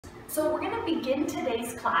So we're going to begin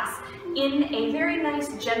today's class in a very nice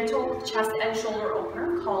gentle chest and shoulder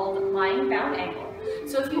opener called lying bound angle.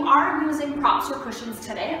 So if you are using props or cushions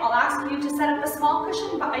today, I'll ask you to set up a small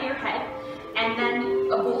cushion by your head and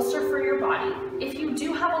then a bolster for your body. If you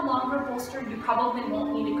do have a longer bolster, you probably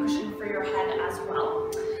won't need a cushion for your head as well.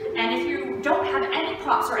 And if you don't have any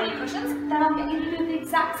props or any cushions, then I'll get you to do the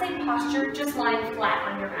exact same posture, just lying flat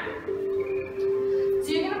on your mat.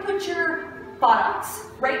 So you're going to put your buttocks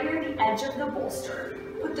right near the edge of the bolster.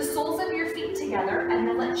 Put the soles of your feet together and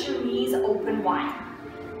then let your knees open wide.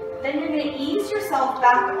 Then you're going to ease yourself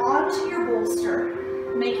back onto your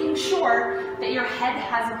bolster, making sure that your head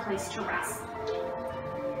has a place to rest.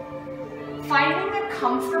 Finding a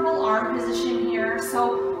comfortable arm position here.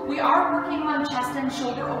 So we are working on chest and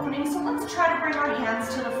shoulder opening, so let's try to bring our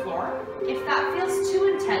hands to the floor. If that feels too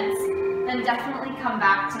intense, then definitely come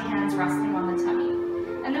back to hands resting on the tummy.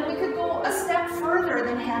 And then we could go a step further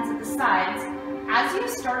than hands at the sides. As you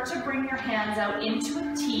start to bring your hands out into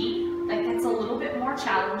a T, that gets a little bit more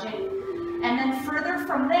challenging. And then further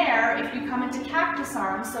from there, if you come into cactus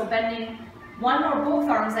arms, so bending one or both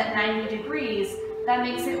arms at 90 degrees, that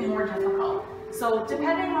makes it more difficult. So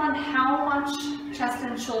depending on how much chest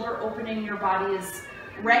and shoulder opening your body is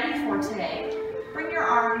ready for today, bring your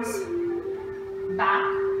arms back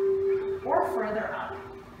or further up.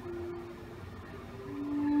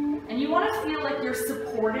 And you want to feel like you're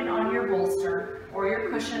supported on your bolster or your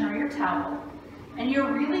cushion or your towel, and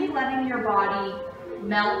you're really letting your body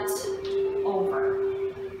melt over.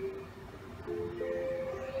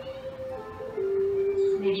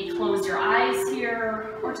 Maybe close your eyes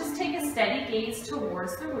here, or just take a steady gaze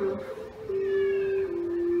towards the roof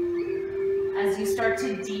as you start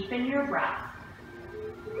to deepen your breath.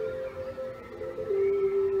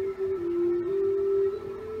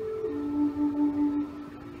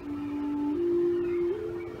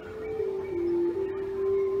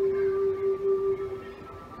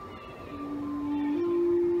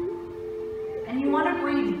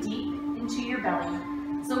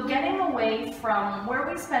 So getting away from where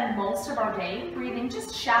we spend most of our day, breathing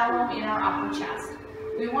just shallow in our upper chest.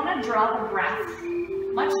 We want to draw the breath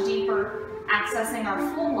much deeper, accessing our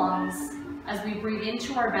full lungs as we breathe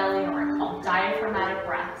into our belly, or are called diaphragmatic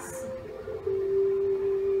breaths.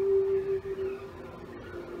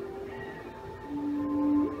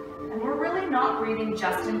 And we're really not breathing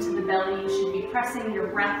just into the belly. You should be pressing your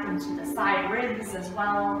breath into the side ribs as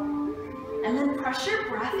well. And then press your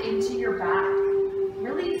breath into your back.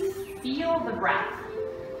 Really feel the breath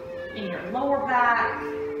in your lower back,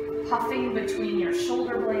 puffing between your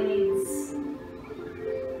shoulder blades.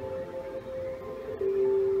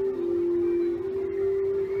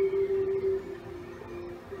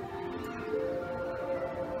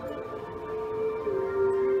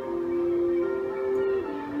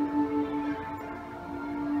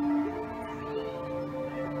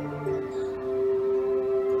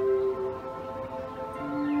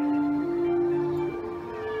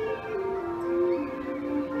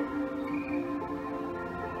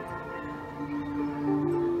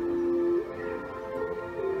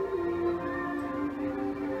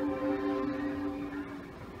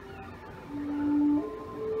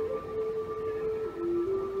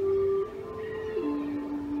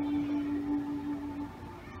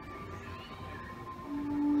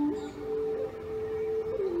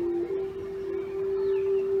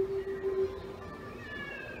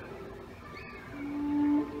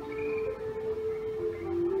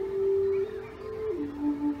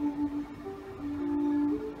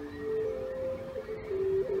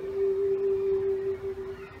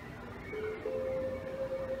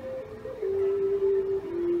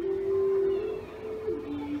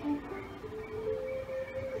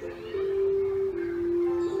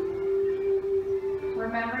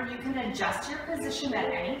 Remember, you can adjust your position at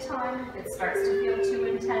any time. If it starts to feel too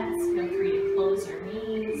intense, feel free to close your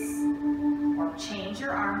knees or change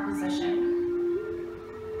your arm position.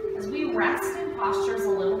 As we rest in postures a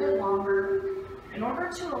little bit longer, in order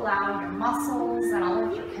to allow your muscles and all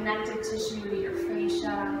of your connective tissue, your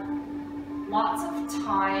fascia, lots of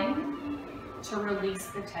time to release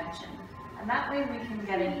the tension. And that way we can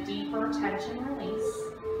get a deeper tension release.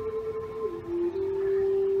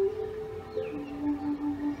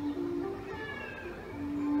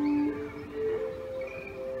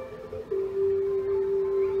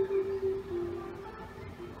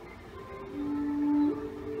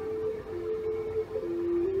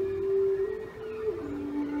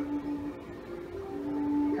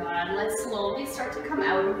 Let's slowly start to come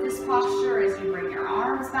out of this posture as you bring your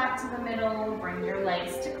arms back to the middle, bring your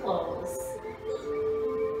legs to close.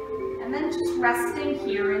 And And then just resting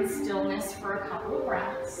here in stillness for a couple of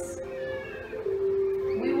breaths.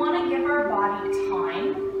 We want to give our body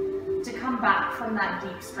time to come back from that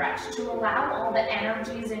deep stretch, to allow all the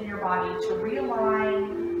energies in your body to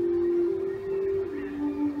realign,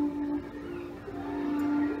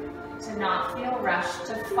 to not feel rushed,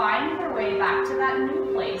 to find their way back to that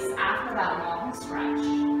new place after that long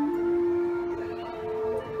stretch.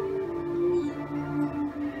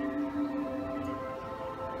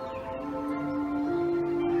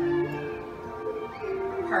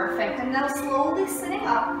 Perfect, and now slowly sitting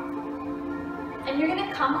up, and you're going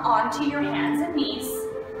to come onto your hands and knees.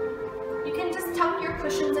 You can just tuck your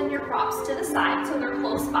cushions and your props to the side so they're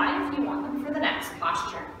close by if you want them for the next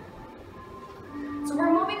posture. So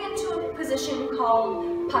we're moving into a position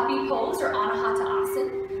called puppy pose or Anahata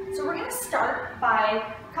Asana. So we're going to start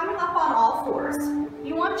by coming up on all fours.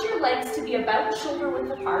 You want your legs to be about shoulder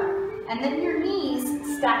width apart, and then your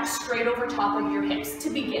knees stacked straight over top of your hips to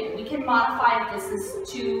begin. We can modify if this is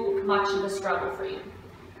too much of a struggle for you.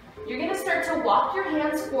 You're going to start to walk your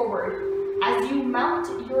hands forward as you mount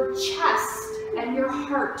your chest and your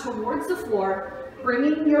heart towards the floor,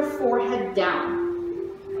 bringing your forehead down.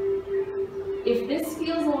 If this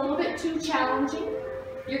feels a little bit too challenging,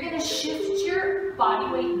 you're going to shift your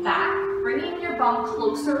body weight back, bringing your bum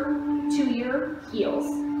closer to your heels.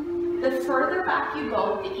 The further back you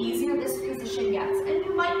go, the easier this position gets. And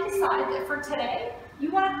you might decide that for today, you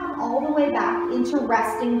want to come all the way back into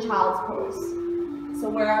resting child's pose. So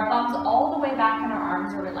where our bum's all the way back and our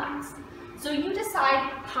arms are relaxed. So you decide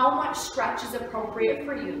how much stretch is appropriate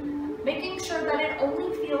for you, making sure that it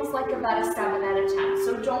only feels like about a 7 out of 10.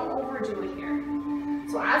 So don't overdo it here.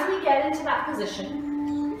 So as we get into that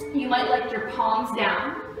position, you might like your palms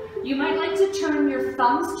down. You might like to turn your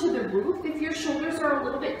thumbs to the roof if your shoulders are a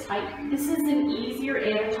little bit tight. This is an easier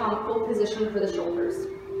anatomical position for the shoulders.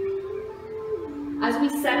 As we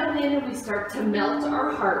settle in and we start to melt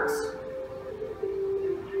our hearts,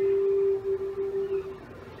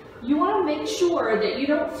 you want to make sure that you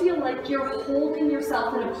don't feel like you're holding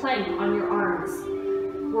yourself in a plank on your arms.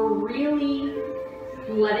 We're really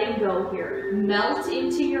letting go here. Melt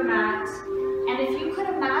into your mat. And if you could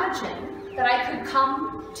imagine that I could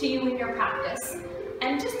come to you in your practice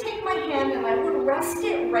and just take my hand and I would rest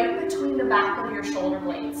it right between the back of your shoulder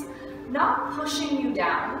blades. Not pushing you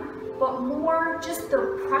down, but more just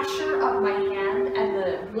the pressure of my hand and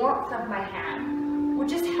the warmth of my hand would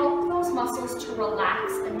just help those muscles to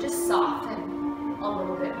relax and just soften a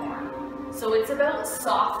little bit more. So it's about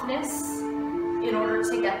softness in order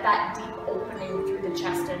to get that deep opening through the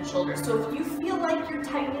chest and shoulders. So if you feel like you're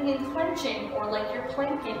tightening and clenching or like you're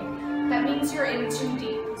planking, that means you're in too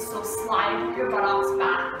deep. So slide your buttocks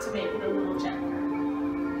back to make it a little gentler.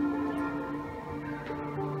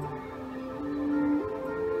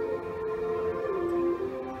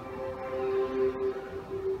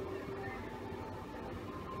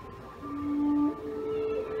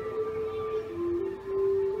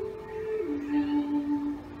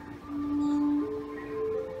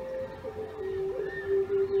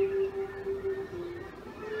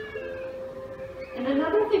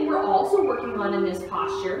 In this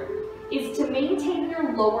posture is to maintain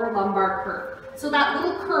your lower lumbar curve. So that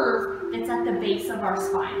little curve that's at the base of our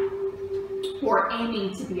spine, or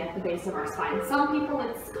aiming to be at the base of our spine. Some people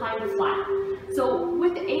it's kind of flat. So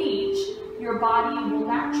with age, your body will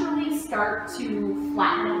naturally start to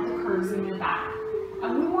flatten out the curves in your back.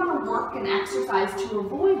 And we want to work and exercise to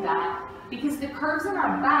avoid that because the curves in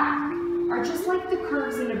our back are just like the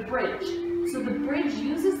curves in a bridge. So the bridge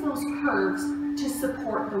uses those curves to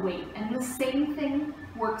support the weight, and the same thing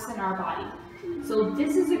works in our body. So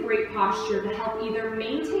this is a great posture to help either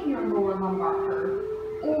maintain your lower lumbar curve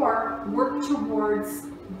or work towards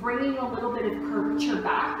bringing a little bit of curvature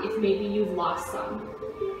back if maybe you've lost some.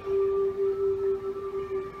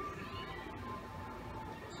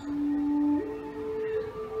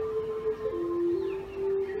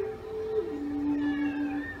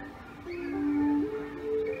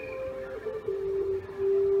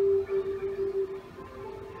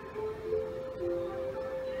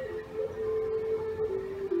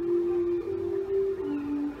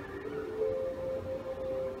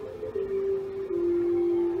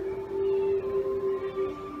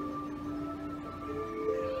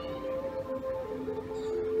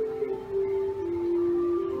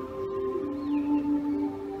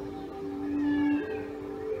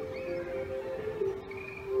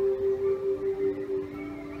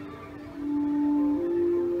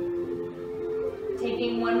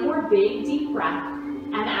 Taking one more big deep breath,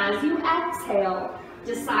 and as you exhale,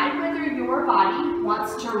 decide whether your body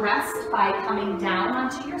wants to rest by coming down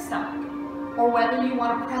onto your stomach, or whether you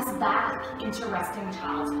want to press back into resting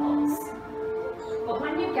child's pose. But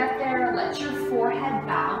when you get there, let your forehead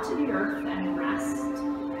bow to the earth and rest.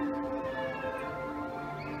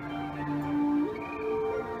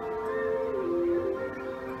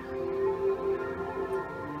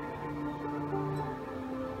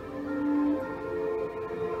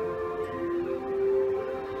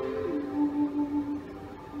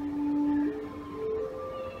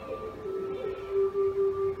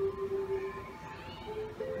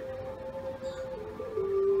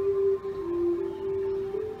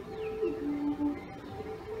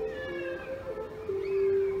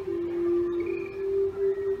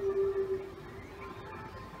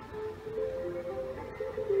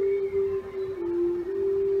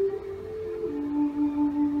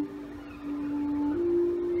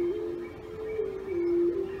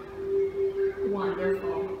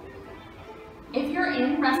 Wonderful. If you're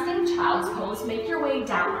in resting child's pose, make your way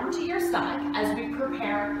down onto your stomach as we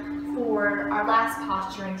prepare for our last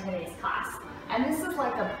posture in today's class. And this is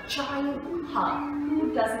like a giant hug.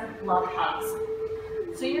 Who doesn't love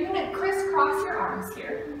hugs? So you're going to crisscross your arms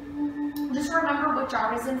here. Just remember which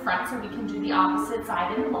arm is in front so we can do the opposite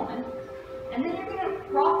side in a moment. And then you're going to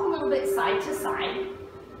rock a little bit side to side,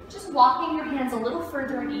 just walking your hands a little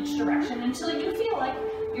further in each direction until you feel like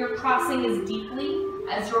you're crossing as deeply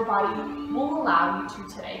as your body will allow you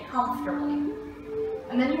to today, comfortably.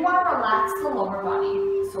 And then you want to relax the lower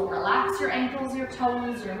body. So relax your ankles, your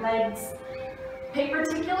toes, your legs. Pay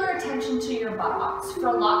particular attention to your buttocks.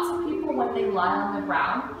 For lots of people, when they lie on the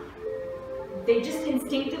ground, they just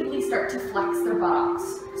instinctively start to flex their buttocks.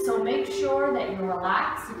 So make sure that you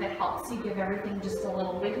relax. If it helps you, give everything just a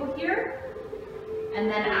little wiggle here. And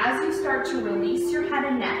then as you start to release your head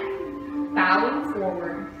and neck, bowing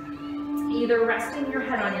forward, either resting your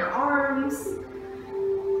head on your arms,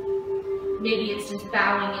 maybe it's just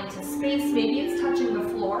bowing into space, maybe it's touching the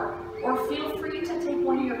floor, or feel free to take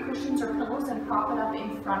one of your cushions or pillows and prop it up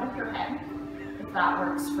in front of your head, if that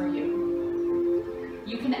works for you.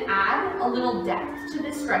 You can add a little depth to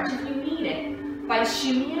this stretch if you need it by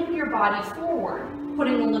shimmying your body forward,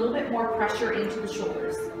 putting a little bit more pressure into the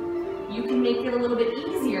shoulders. You can make it a little bit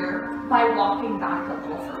easier by walking back a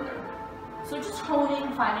little further. So just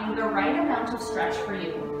honing, finding the right amount of stretch for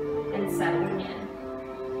you and settling in.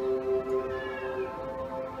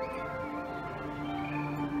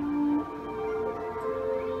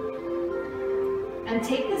 And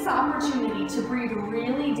take this opportunity to breathe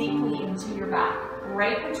really deeply into your back,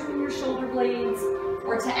 right between your shoulder blades,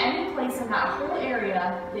 or to any place in that whole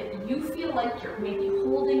area that you feel like you're maybe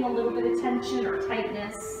holding a little bit of tension or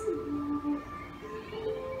tightness.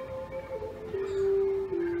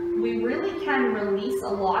 We really can release a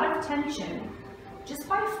lot of tension just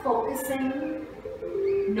by focusing,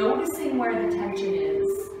 noticing where the tension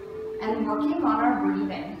is, and working on our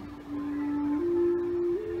breathing.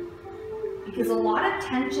 Because a lot of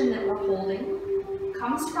tension that we're holding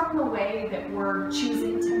comes from the way that we're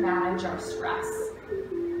choosing to manage our stress.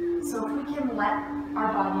 So if we can let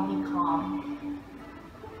our body be calm,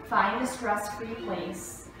 find a stress-free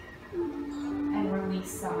place, and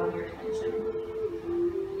release some of your tension.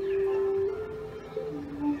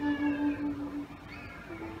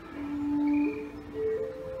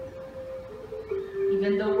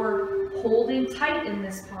 Even though we're holding tight in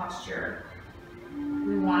this posture,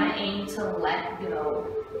 we want to aim to let go.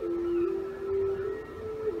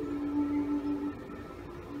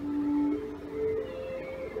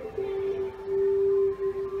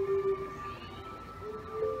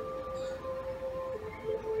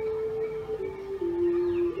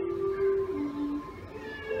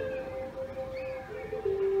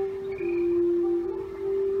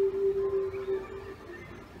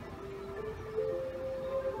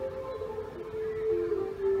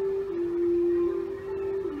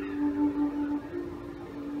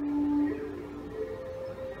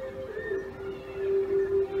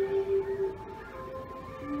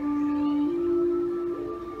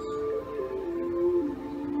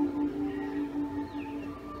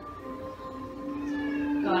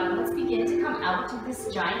 Begin to come out of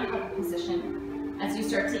this giant hug position as you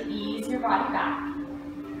start to ease your body back,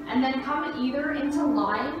 and then come either into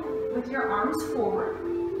lying with your arms forward,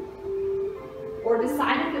 or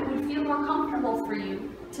decide if it would feel more comfortable for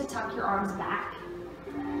you to tuck your arms back,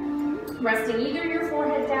 resting either your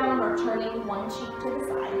forehead down or turning one cheek to the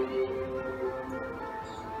side.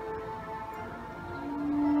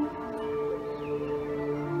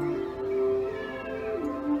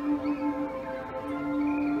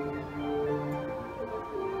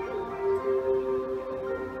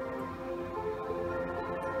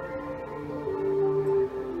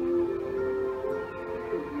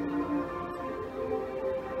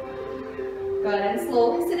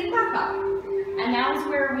 slowly sitting back up. And now is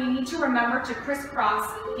where we need to remember to crisscross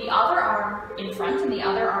the other arm in front and the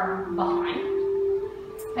other arm behind.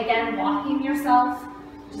 Again, walking yourself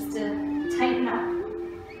just to tighten up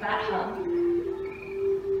that hug.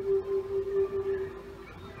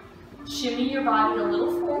 Shimmy your body a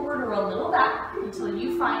little forward or a little back until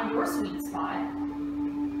you find your sweet spot.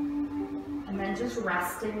 And then just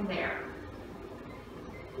resting there.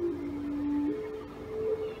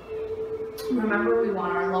 Remember, we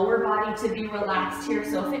want our lower body to be relaxed here,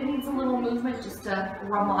 so if it needs a little movement, just a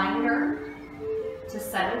reminder to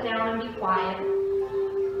settle down and be quiet.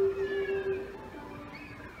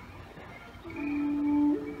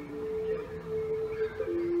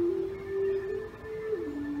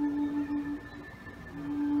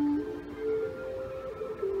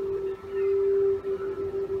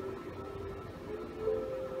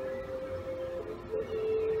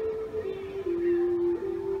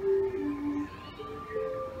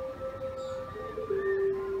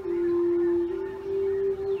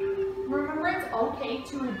 Okay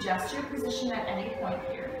to adjust your position at any point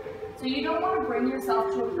here. So you don't want to bring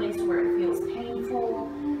yourself to a place where it feels painful,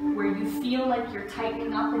 where you feel like you're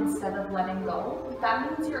tightening up instead of letting go.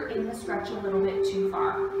 That means you're in the stretch a little bit too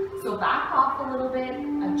far. So back off a little bit,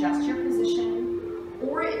 adjust your position,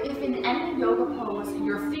 or if in any yoga pose,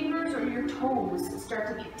 your fingers or your toes start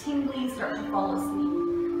to get tingly, start to fall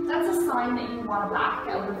asleep, that's a sign that you want to back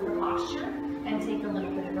out of the posture and take a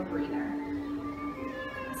little bit of a breather.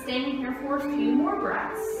 Staying here for a few more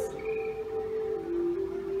breaths.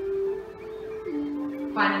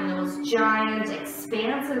 Finding those giant,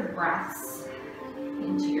 expansive breaths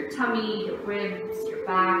into your tummy, your ribs, your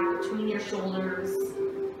back, between your shoulders.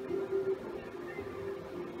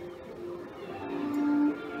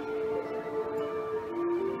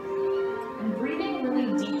 And breathing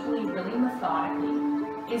really deeply, really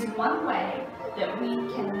methodically is one way that we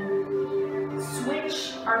can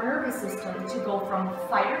switch our nervous system to go from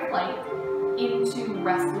fight or flight into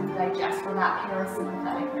rest and digest, or that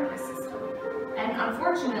parasympathetic nervous system. And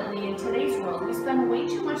unfortunately, in today's world, we spend way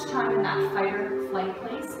too much time in that fight or flight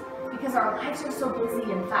place because our lives are so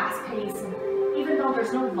busy and fast-paced, and even though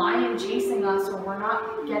there's no lion chasing us or we're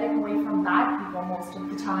not getting away from bad people most of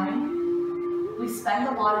the time, we spend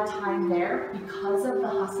a lot of time there because of the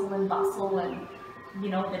hustle and bustle and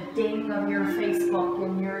the ding of your Facebook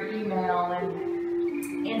and your email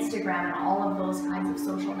and Instagram and all of those kinds of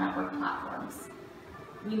social network platforms.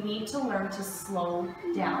 We need to learn to slow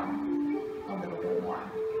down a little bit more.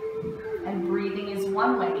 And breathing is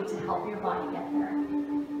one way to help your body get there.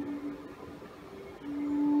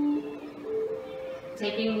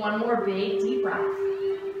 Taking one more big deep breath.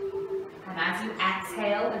 And as you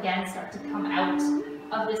exhale, again, start to come out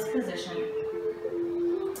of this position.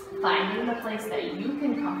 Finding the place that you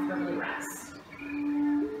can comfortably rest.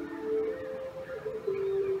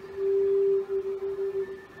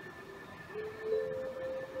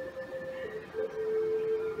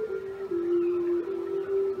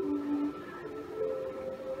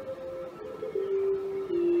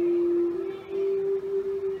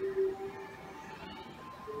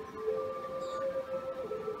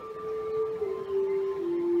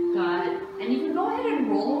 Good. And you can go ahead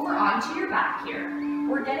and roll over onto your back here.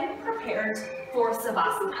 We're getting prepared for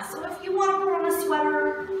Savasana. So if you want to put on a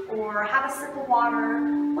sweater or have a sip of water,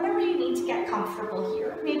 whatever you need to get comfortable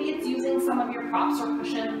here. Maybe it's using some of your props or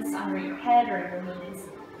cushions under your head or your knees.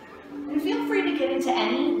 And feel free to get into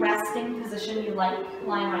any resting position you like,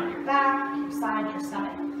 lying on your back, your side, your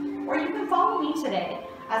stomach. Or you can follow me today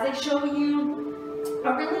as I show you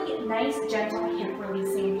a really nice, gentle hip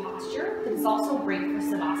releasing posture that is also great for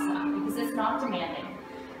Savasana because it's not demanding.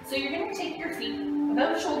 So you're going to take your feet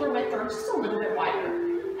about shoulder width or just a little bit wider,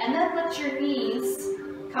 and then let your knees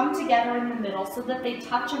come together in the middle so that they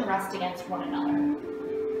touch and rest against one another.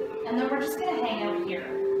 And then we're just going to hang out here.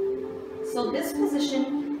 So this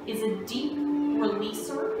position is a deep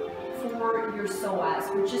releaser for your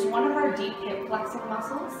psoas, which is one of our deep hip flexing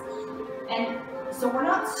muscles. And so we're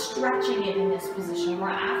not stretching it in this position, we're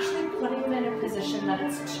actually putting it in a position that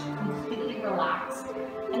is completely relaxed.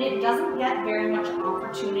 And it doesn't get very much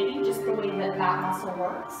opportunity, just the way that that muscle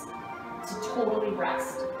works, to totally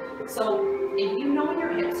rest. So if you know your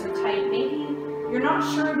hips are tight, maybe you're not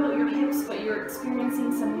sure about your hips, but you're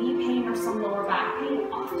experiencing some knee pain or some lower back pain,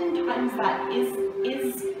 oftentimes that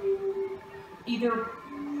is either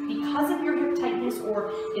because of your hip tightness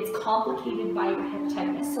or it's complicated by your hip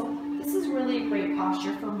tightness. So this is really a great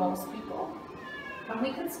posture for most people. And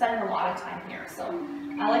we can spend a lot of time here. So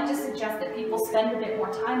I like to suggest that people spend a bit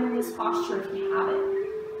more time in this posture if you have it.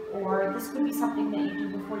 Or this could be something that you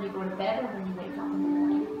do before you go to bed or when you wake up in the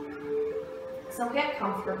morning. So get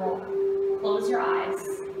comfortable, close your eyes.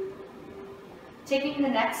 Taking the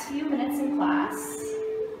next few minutes in class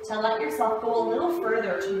to let yourself go a little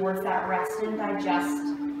further towards that rest and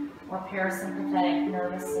digest or parasympathetic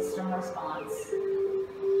nervous system response.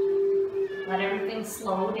 Let everything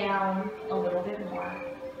slow down a little bit more.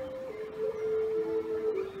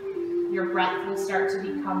 Your breath will start to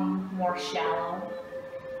become more shallow,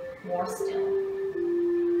 more still.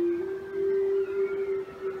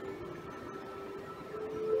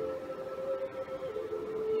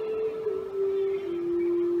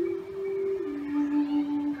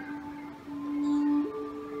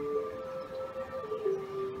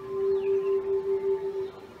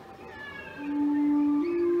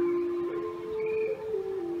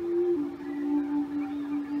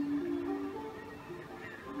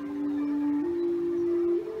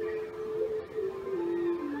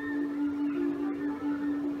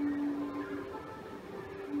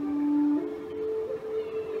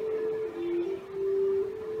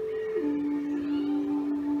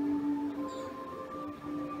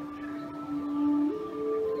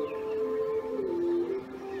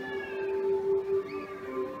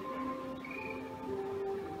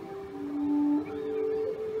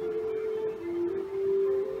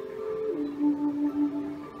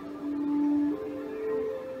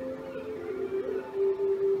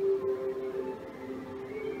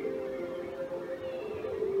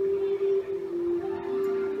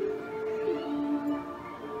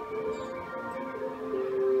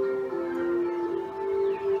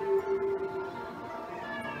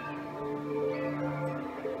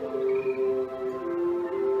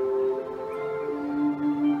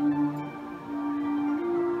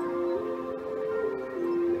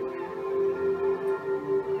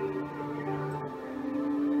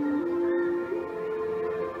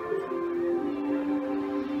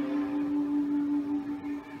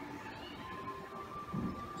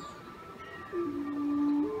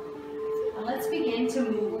 Let's begin to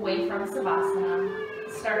move away from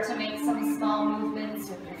Savasana. Start to make some small movements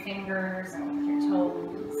with your fingers and with your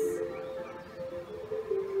toes.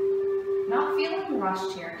 Not feeling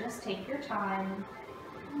rushed here, just take your time.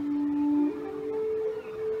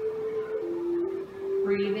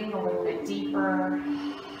 Breathing a little bit deeper.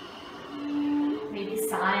 Maybe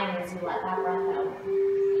sighing as you let that breath out.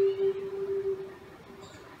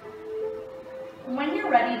 When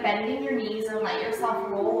you're ready, bending your knees and let yourself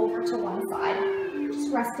roll over to one side.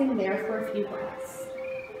 Just resting there for a few breaths.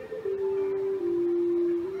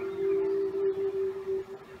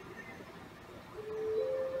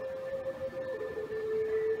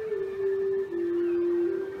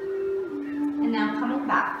 And now coming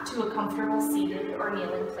back to a comfortable seated or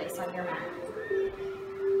kneeling place on your mat.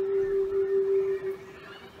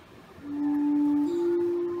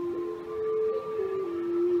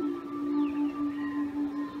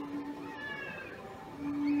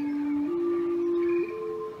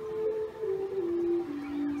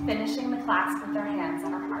 Finishing the class with our hands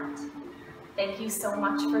on our heart. Thank you so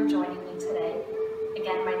much for joining me today.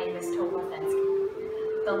 Again, my name is Tovah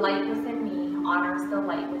Fenske. The light within me honors the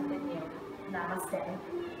light within you. Namaste.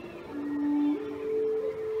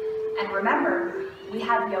 And remember, we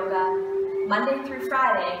have yoga Monday through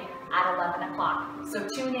Friday at 11 o'clock. So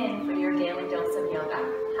tune in for your daily dose of yoga.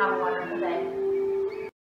 Have a wonderful day.